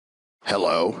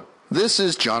Hello, this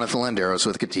is Jonathan Landeros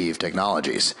with KETIV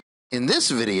Technologies. In this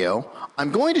video,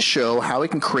 I'm going to show how we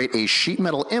can create a sheet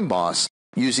metal emboss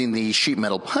using the sheet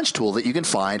metal punch tool that you can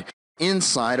find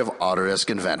inside of Autodesk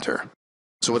Inventor.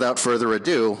 So without further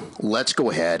ado, let's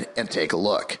go ahead and take a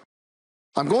look.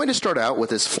 I'm going to start out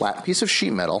with this flat piece of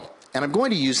sheet metal, and I'm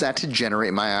going to use that to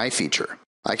generate my iFeature.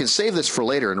 I can save this for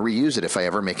later and reuse it if I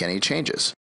ever make any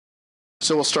changes.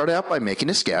 So we'll start out by making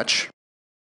a sketch,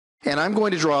 and I'm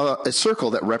going to draw a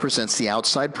circle that represents the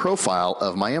outside profile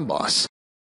of my emboss.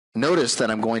 Notice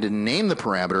that I'm going to name the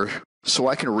parameter so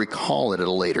I can recall it at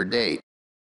a later date.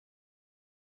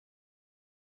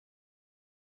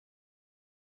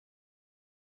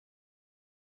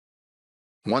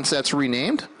 Once that's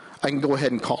renamed, I can go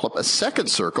ahead and call up a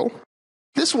second circle.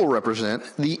 This will represent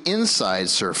the inside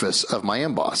surface of my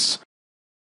emboss.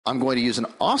 I'm going to use an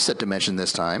offset dimension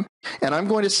this time, and I'm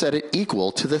going to set it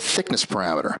equal to the thickness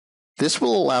parameter. This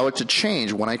will allow it to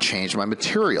change when I change my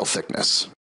material thickness.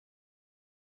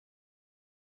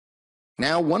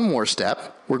 Now, one more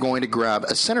step. We're going to grab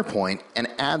a center point and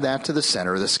add that to the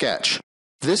center of the sketch.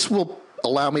 This will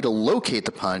allow me to locate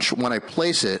the punch when I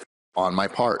place it on my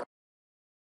part.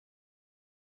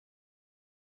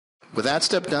 With that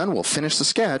step done, we'll finish the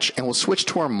sketch and we'll switch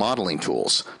to our modeling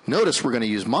tools. Notice we're going to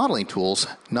use modeling tools,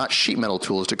 not sheet metal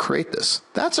tools, to create this.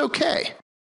 That's okay.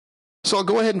 So I'll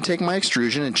go ahead and take my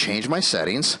extrusion and change my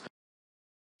settings,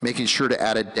 making sure to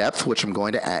add a depth, which I'm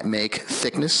going to make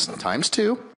thickness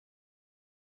 ×2.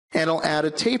 And I'll add a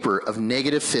taper of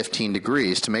 -15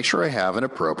 degrees to make sure I have an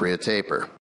appropriate taper.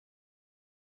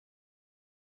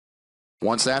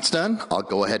 Once that's done, I'll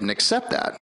go ahead and accept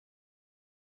that.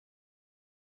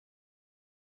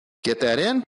 Get that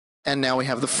in, and now we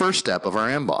have the first step of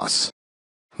our emboss.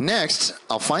 Next,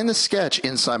 I'll find the sketch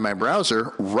inside my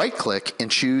browser, right-click, and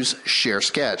choose Share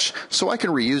Sketch so I can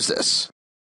reuse this.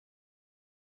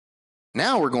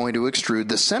 Now we're going to extrude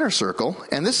the center circle,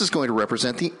 and this is going to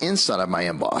represent the inside of my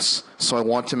emboss. So I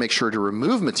want to make sure to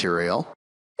remove material,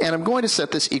 and I'm going to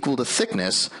set this equal to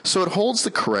thickness so it holds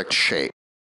the correct shape.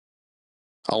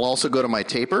 I'll also go to my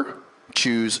taper,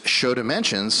 choose Show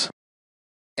Dimensions,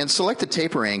 and select the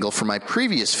taper angle from my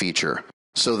previous feature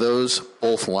so those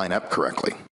both line up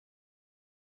correctly.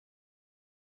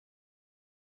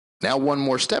 Now, one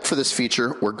more step for this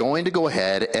feature, we're going to go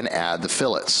ahead and add the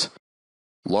fillets.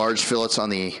 Large fillets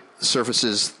on the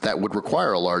surfaces that would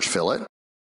require a large fillet.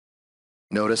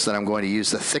 Notice that I'm going to use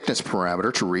the thickness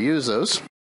parameter to reuse those.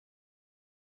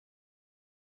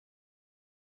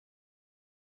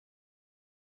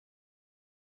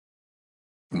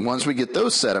 Once we get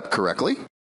those set up correctly,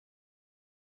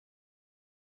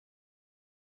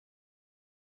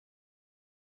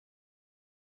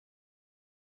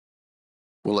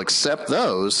 we'll accept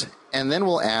those, and then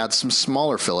we'll add some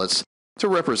smaller fillets to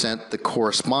represent the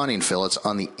corresponding fillets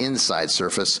on the inside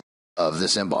surface of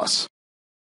this emboss.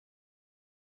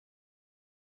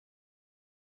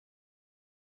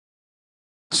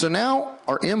 So now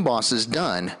our emboss is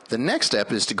done. The next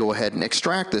step is to go ahead and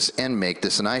extract this and make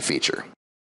this an iFeature.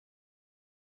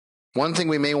 One thing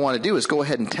we may want to do is go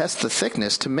ahead and test the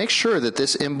thickness to make sure that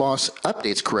this emboss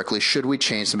updates correctly should we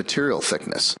change the material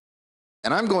thickness.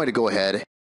 And I'm going to go ahead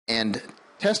and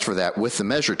test for that with the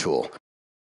measure tool.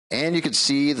 And you can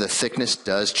see the thickness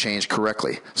does change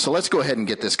correctly. So let's go ahead and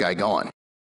get this guy going.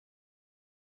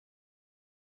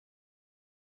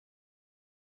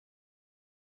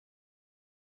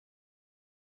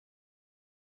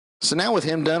 So now with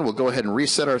him done, we'll go ahead and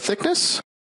reset our thickness.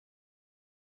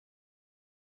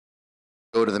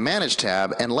 Go to the Manage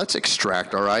tab and let's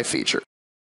extract our iFeature.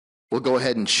 We'll go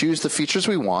ahead and choose the features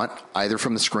we want, either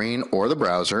from the screen or the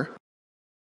browser.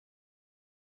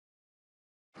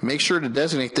 Make sure to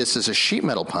designate this as a sheet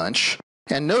metal punch,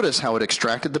 and notice how it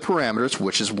extracted the parameters,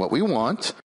 which is what we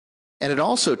want, and it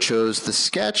also chose the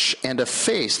sketch and a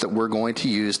face that we're going to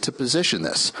use to position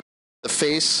this. The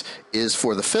face is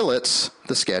for the fillets,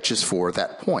 the sketch is for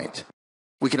that point.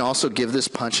 We can also give this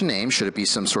punch a name, should it be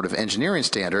some sort of engineering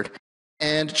standard,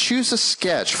 and choose a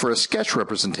sketch for a sketch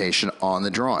representation on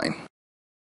the drawing.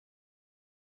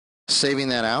 Saving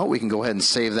that out, we can go ahead and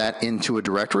save that into a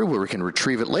directory where we can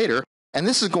retrieve it later. And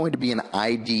this is going to be an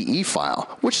IDE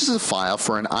file, which is a file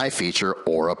for an iFeature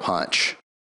or a punch.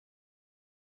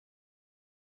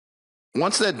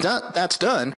 Once that's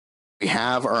done, we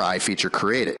have our iFeature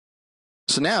created.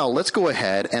 So now let's go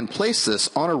ahead and place this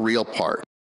on a real part.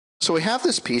 So we have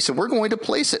this piece and we're going to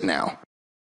place it now.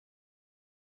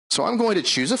 So I'm going to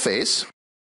choose a face,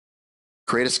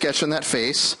 create a sketch on that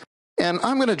face, and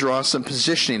I'm going to draw some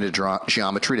positioning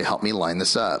geometry to help me line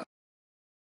this up.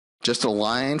 Just a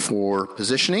line for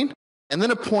positioning, and then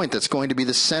a point that's going to be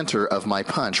the center of my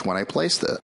punch when I place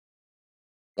this.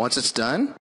 Once it's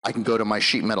done, I can go to my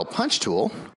sheet metal punch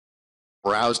tool,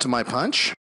 browse to my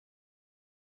punch,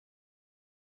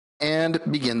 and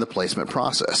begin the placement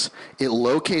process. It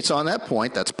locates on that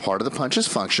point, that's part of the punch's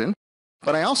function,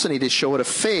 but I also need to show it a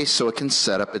face so it can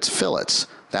set up its fillets.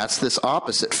 That's this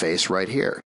opposite face right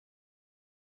here.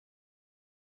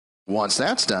 Once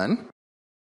that's done,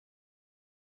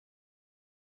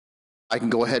 I can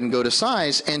go ahead and go to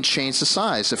size and change the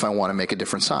size if I want to make a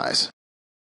different size.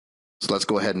 So let's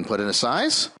go ahead and put in a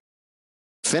size,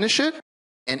 finish it,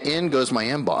 and in goes my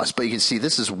emboss. But you can see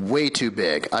this is way too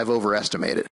big. I've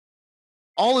overestimated.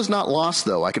 All is not lost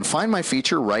though. I can find my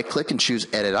feature, right click and choose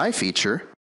Edit iFeature,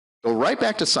 go right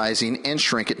back to sizing and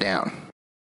shrink it down.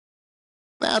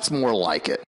 That's more like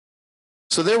it.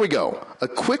 So there we go. A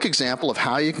quick example of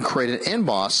how you can create an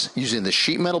emboss using the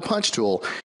sheet metal punch tool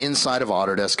inside of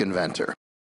Autodesk Inventor.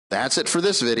 That's it for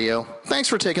this video. Thanks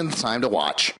for taking the time to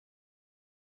watch.